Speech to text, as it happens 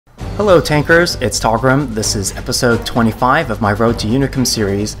Hello tankers, it's Taugrim. This is episode 25 of my Road to Unicum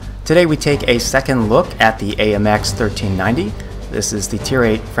series. Today we take a second look at the AMX 1390. This is the Tier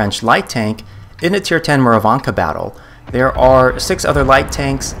 8 French light tank in a Tier 10 Murovanka battle. There are 6 other light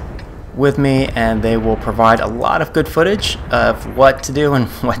tanks with me and they will provide a lot of good footage of what to do and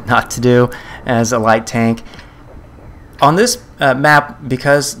what not to do as a light tank. On this map,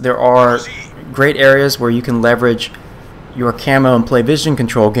 because there are great areas where you can leverage your camo and play vision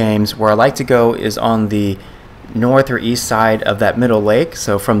control games, where I like to go is on the north or east side of that middle lake.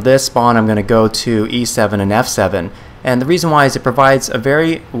 So from this spawn I'm going to go to E7 and F7, and the reason why is it provides a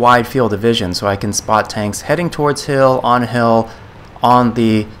very wide field of vision, so I can spot tanks heading towards hill, on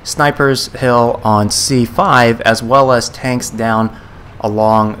the sniper's hill on C5, as well as tanks down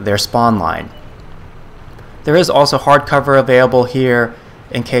along their spawn line. There is also hard cover available here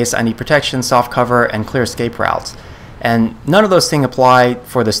in case I need protection, soft cover, and clear escape routes. And none of those things apply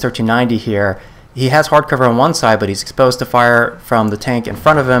for this 1390 here. He has hard cover on one side, but he's exposed to fire from the tank in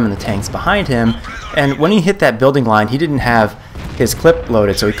front of him and the tanks behind him. And when he hit that building line, he didn't have his clip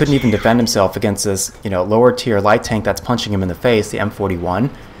loaded, so he couldn't even defend himself against this, lower tier light tank that's punching him in the face, the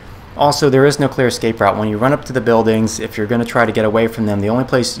M41. Also, there is no clear escape route. When you run up to the buildings, if you're going to try to get away from them, the only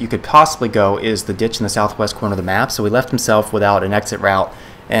place you could possibly go is the ditch in the southwest corner of the map. So he left himself without an exit route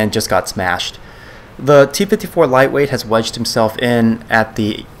and just got smashed. The T-54 lightweight has wedged himself in at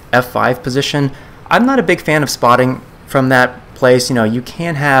the F5 position. I'm not a big fan of spotting from that place. You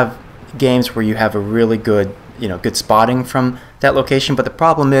can have games where you have a really good, good spotting from that location, but the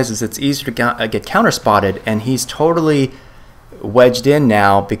problem is it's easier to get counter spotted, and he's totally wedged in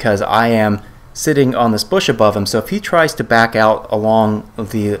now because I am sitting on this bush above him. So if he tries to back out along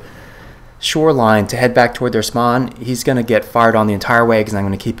the shoreline to head back toward their spawn, he's going to get fired on the entire way because I'm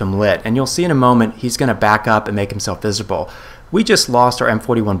going to keep him lit. And you'll see in a moment he's going to back up and make himself visible. We just lost our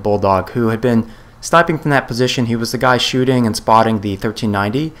M41 Bulldog, who had been sniping from that position. He was the guy shooting and spotting the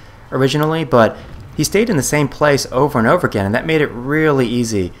 1390 originally, but he stayed in the same place over and over again, and that made it really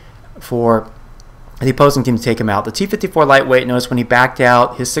easy for the opposing team to take him out. The T-54 lightweight, notice when he backed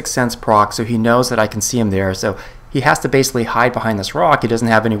out, his 6th sense proc, so he knows that I can see him there. So he has to basically hide behind this rock. He doesn't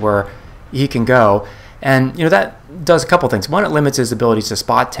have anywhere he can go, and that does a couple things. One, it limits his ability to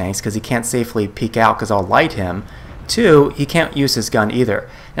spot tanks because he can't safely peek out because I'll light him. 2, he can't use his gun either.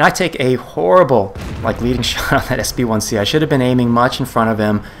 And I take a horrible leading shot on that SB1C. I should have been aiming much in front of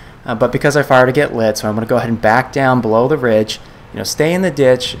him, but because I fired to get lit, so I'm going to go ahead and back down below the ridge, stay in the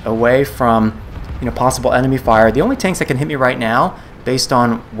ditch away from possible enemy fire. The only tanks that can hit me right now, based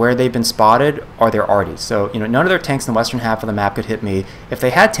on where they've been spotted, are their arties. So none of their tanks in the western half of the map could hit me. If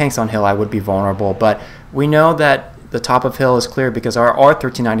they had tanks on hill, I would be vulnerable, but we know that the top of hill is clear because our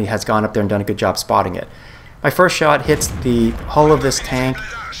R1390 has gone up there and done a good job spotting it. My first shot hits the hull of this tank,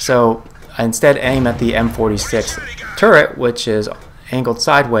 so I instead aim at the M46 turret, which is angled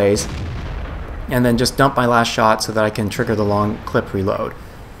sideways, and then just dump my last shot so that I can trigger the long clip reload.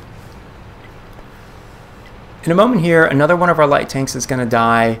 In a moment here, another one of our light tanks is going to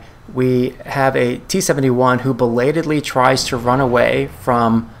die. We have a T-71 who belatedly tries to run away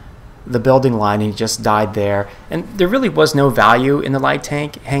from the building line, and he just died there. And there really was no value in the light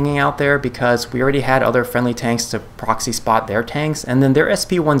tank hanging out there because we already had other friendly tanks to proxy spot their tanks, and then their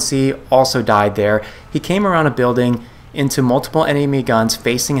SP-1C also died there. He came around a building into multiple enemy guns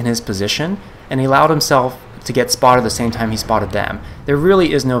facing in his position, and he allowed himself to get spotted at the same time he spotted them. There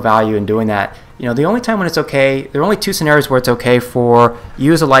really is no value in doing that. The only time when it's okay, there are only 2 scenarios where it's okay for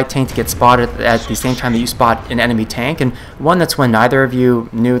you as a light tank to get spotted at the same time that you spot an enemy tank, and one that's when neither of you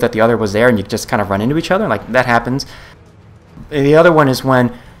knew that the other was there and you just kind of run into each other, that happens. The other one is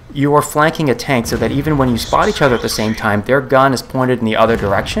when you are flanking a tank so that even when you spot each other at the same time, their gun is pointed in the other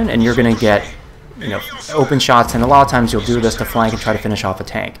direction and you're going to get open shots, and a lot of times you'll do this to flank and try to finish off a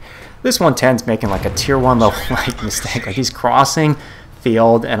tank. This 110's making a tier 1 low light mistake. He's crossing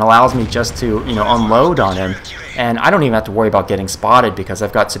field and allows me just to unload on him, and I don't even have to worry about getting spotted because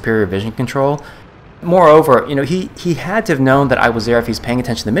I've got superior vision control. Moreover, he had to have known that I was there if he's paying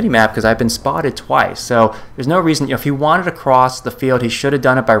attention to the mini-map because I've been spotted twice. So there's no reason, if he wanted to cross the field, he should have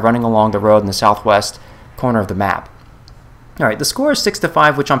done it by running along the road in the southwest corner of the map. Alright, the score is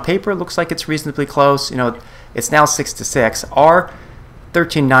 6-5, which on paper looks like it's reasonably close. It's now 6-6. Our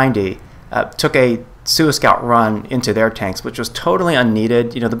 1390 took a Sua Scout run into their tanks, which was totally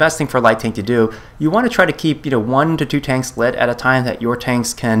unneeded. The best thing for a light tank to do, you want to try to keep 1 to 2 tanks lit at a time that your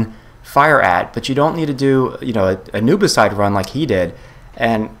tanks can fire at, but you don't need to do a Nubicide run like he did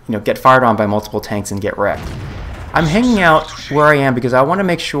and get fired on by multiple tanks and get wrecked. I'm hanging out where I am because I want to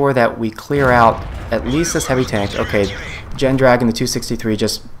make sure that we clear out at least this heavy tank. Okay, Gen Dragon, the 263,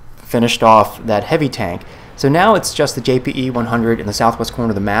 just finished off that heavy tank. So now it's just the JPE-100 in the southwest corner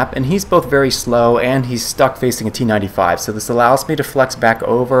of the map, and he's both very slow and he's stuck facing a T-95. So this allows me to flex back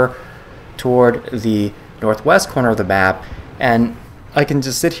over toward the northwest corner of the map, and I can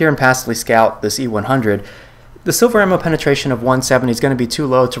just sit here and passively scout this E-100. The silver ammo penetration of 170 is going to be too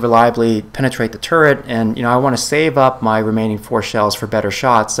low to reliably penetrate the turret, and I want to save up my remaining 4 shells for better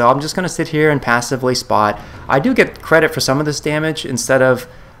shots, so I'm just going to sit here and passively spot. I do get credit for some of this damage instead of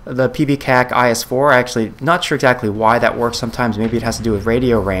the PBCAC IS-4. Actually, not sure exactly why that works sometimes. Maybe it has to do with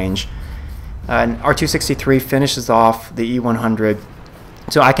radio range. And R263 finishes off the E-100.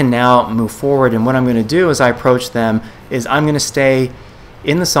 So I can now move forward, and what I'm going to do as I approach them is I'm going to stay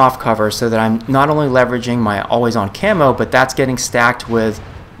in the soft cover so that I'm not only leveraging my always-on camo, but that's getting stacked with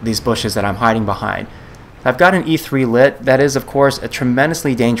these bushes that I'm hiding behind. I've got an E3 lit. That is, of course, a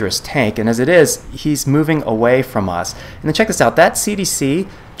tremendously dangerous tank, and as it is, he's moving away from us. And then check this out. That CDC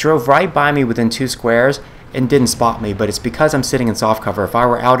drove right by me within 2 squares and didn't spot me, but it's because I'm sitting in soft cover. If I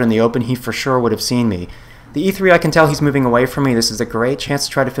were out in the open, he for sure would have seen me. The E3, I can tell he's moving away from me. This is a great chance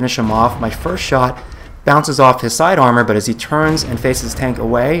to try to finish him off. My first shot bounces off his side armor, but as he turns and faces tank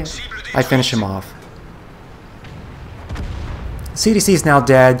away, I finish him off. CDC is now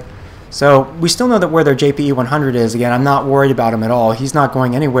dead. So we still know that where their JPE-100 is. Again, I'm not worried about him at all. He's not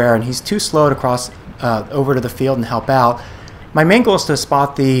going anywhere, and he's too slow to cross over to the field and help out. My main goal is to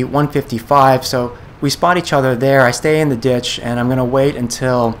spot the 155, so we spot each other there. I stay in the ditch, and I'm going to wait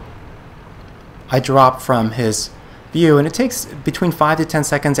until I drop from his view. And it takes between 5 to 10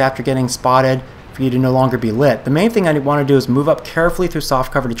 seconds after getting spotted for you to no longer be lit. The main thing I want to do is move up carefully through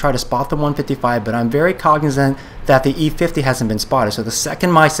soft cover to try to spot the 155, but I'm very cognizant that the E50 hasn't been spotted. So the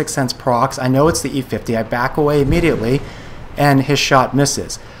second my Sixth Sense procs, I know it's the E50. I back away immediately, and his shot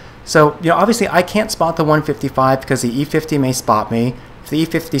misses. So, obviously I can't spot the 155 because the E50 may spot me. If the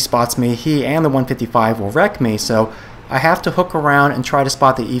E50 spots me, he and the 155 will wreck me. So I have to hook around and try to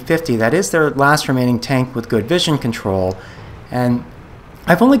spot the E50. That is their last remaining tank with good vision control. And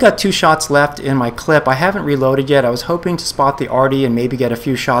I've only got 2 shots left in my clip. I haven't reloaded yet. I was hoping to spot the Arty and maybe get a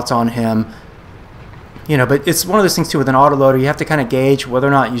few shots on him. But it's one of those things too with an autoloader. You have to kind of gauge whether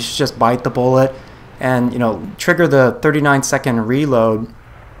or not you should just bite the bullet and, trigger the 39-second reload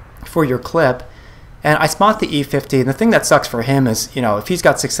for your clip. And I spot the E50, and the thing that sucks for him is, if he's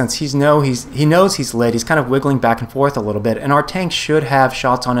got Sixth Sense, he knows he's lit. He's kind of wiggling back and forth a little bit, and our tank should have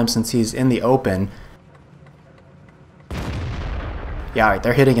shots on him since he's in the open. Yeah, all right,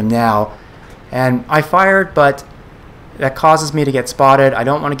 they're hitting him now. And I fired, but that causes me to get spotted. I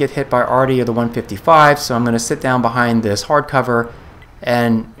don't want to get hit by Arty or the 155, so I'm going to sit down behind this hardcover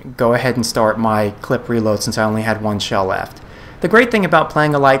and go ahead and start my clip reload since I only had 1 shell left. The great thing about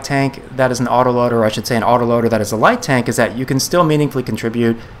playing a light tank that is an autoloader, or I should say an autoloader that is a light tank, is that you can still meaningfully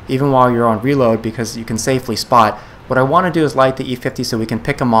contribute even while you're on reload because you can safely spot. What I want to do is light the E50 so we can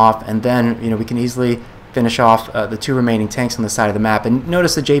pick him off, and then we can easily finish off the 2 remaining tanks on the side of the map. And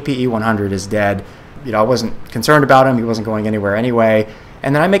notice the JPE-100 is dead. I wasn't concerned about him. He wasn't going anywhere anyway.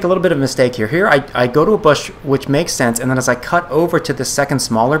 And then I make a little bit of a mistake here. Here I go to a bush, which makes sense, and then as I cut over to the second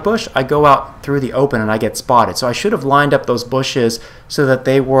smaller bush, I go out through the open and I get spotted. So I should have lined up those bushes so that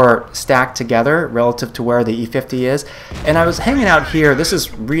they were stacked together relative to where the E50 is. And I was hanging out here. This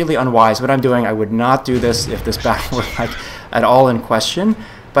is really unwise. What I'm doing, I would not do this if this battle were at all in question.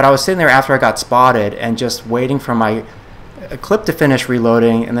 But I was sitting there after I got spotted and just waiting for my clip to finish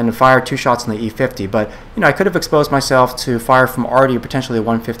reloading and then to fire 2 shots on the E50. But I could have exposed myself to fire from Arty or potentially a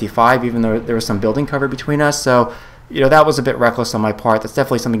 155, even though there was some building cover between us. So that was a bit reckless on my part. That's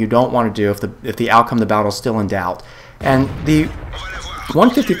definitely something you don't want to do if the outcome of the battle is still in doubt. And the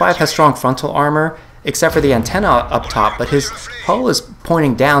 155 has strong frontal armor except for the antenna up top, but his hull is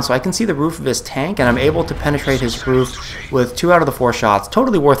pointing down, so I can see the roof of his tank, and I'm able to penetrate his roof with 2 out of the 4 shots.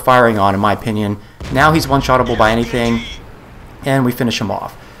 Totally worth firing on, in my opinion. Now he's one-shottable by anything, and we finish him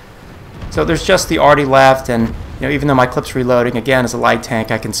off. So there's just the Arty left, and even though my clip's reloading, again, as a light tank,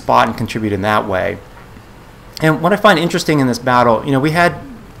 I can spot and contribute in that way. And what I find interesting in this battle, we had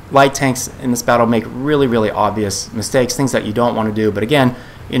light tanks in this battle make really, really obvious mistakes, things that you don't want to do. But again,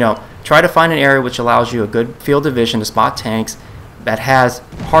 try to find an area which allows you a good field of vision to spot tanks that has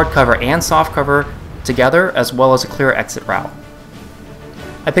hard cover and soft cover together, as well as a clear exit route.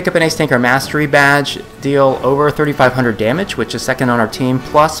 I pick up an Ace Tanker Mastery badge, deal over 3,500 damage, which is second on our team,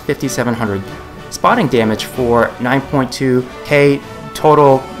 plus 5,700 spotting damage for 9.2k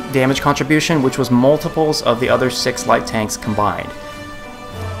total damage contribution, which was multiples of the other 6 light tanks combined.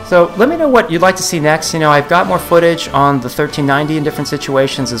 So let me know what you'd like to see next. I've got more footage on the 1390 in different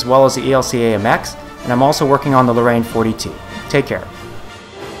situations, as well as the ELC AMX, and I'm also working on the Lorraine 40T. Take care.